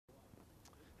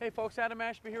Hey folks, Adam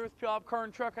Ashby here with Puyallup Car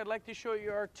and Truck. I'd like to show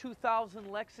you our 2000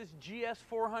 Lexus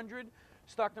GS400,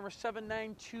 stock number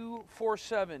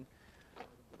 79247.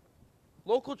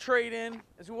 Local trade-in.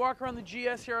 As we walk around the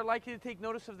GS here, I'd like you to take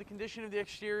notice of the condition of the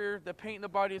exterior. The paint and the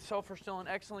body itself are still in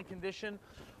excellent condition.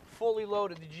 Fully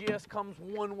loaded. The GS comes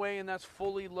one way and that's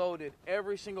fully loaded.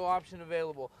 Every single option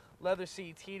available. Leather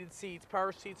seats, heated seats,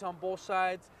 power seats on both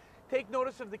sides. Take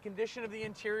notice of the condition of the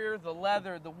interior, the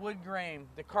leather, the wood grain,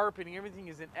 the carpeting, everything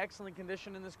is in excellent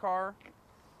condition in this car.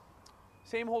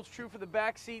 Same holds true for the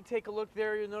back seat. Take a look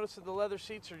there. You'll notice that the leather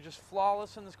seats are just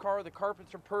flawless in this car. The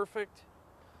carpets are perfect.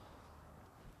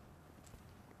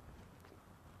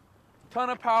 Ton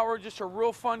of power, just a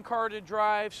real fun car to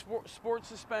drive, sport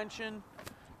suspension.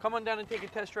 Come on down and take a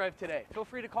test drive today. Feel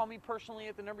free to call me personally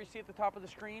at the number you see at the top of the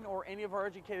screen or any of our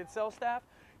educated sales staff.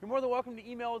 You're more than welcome to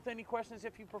email with any questions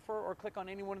if you prefer, or click on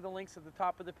any one of the links at the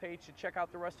top of the page to check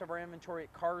out the rest of our inventory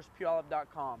at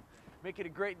carspuyallup.com. Make it a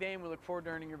great day and we look forward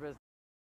to earning your business.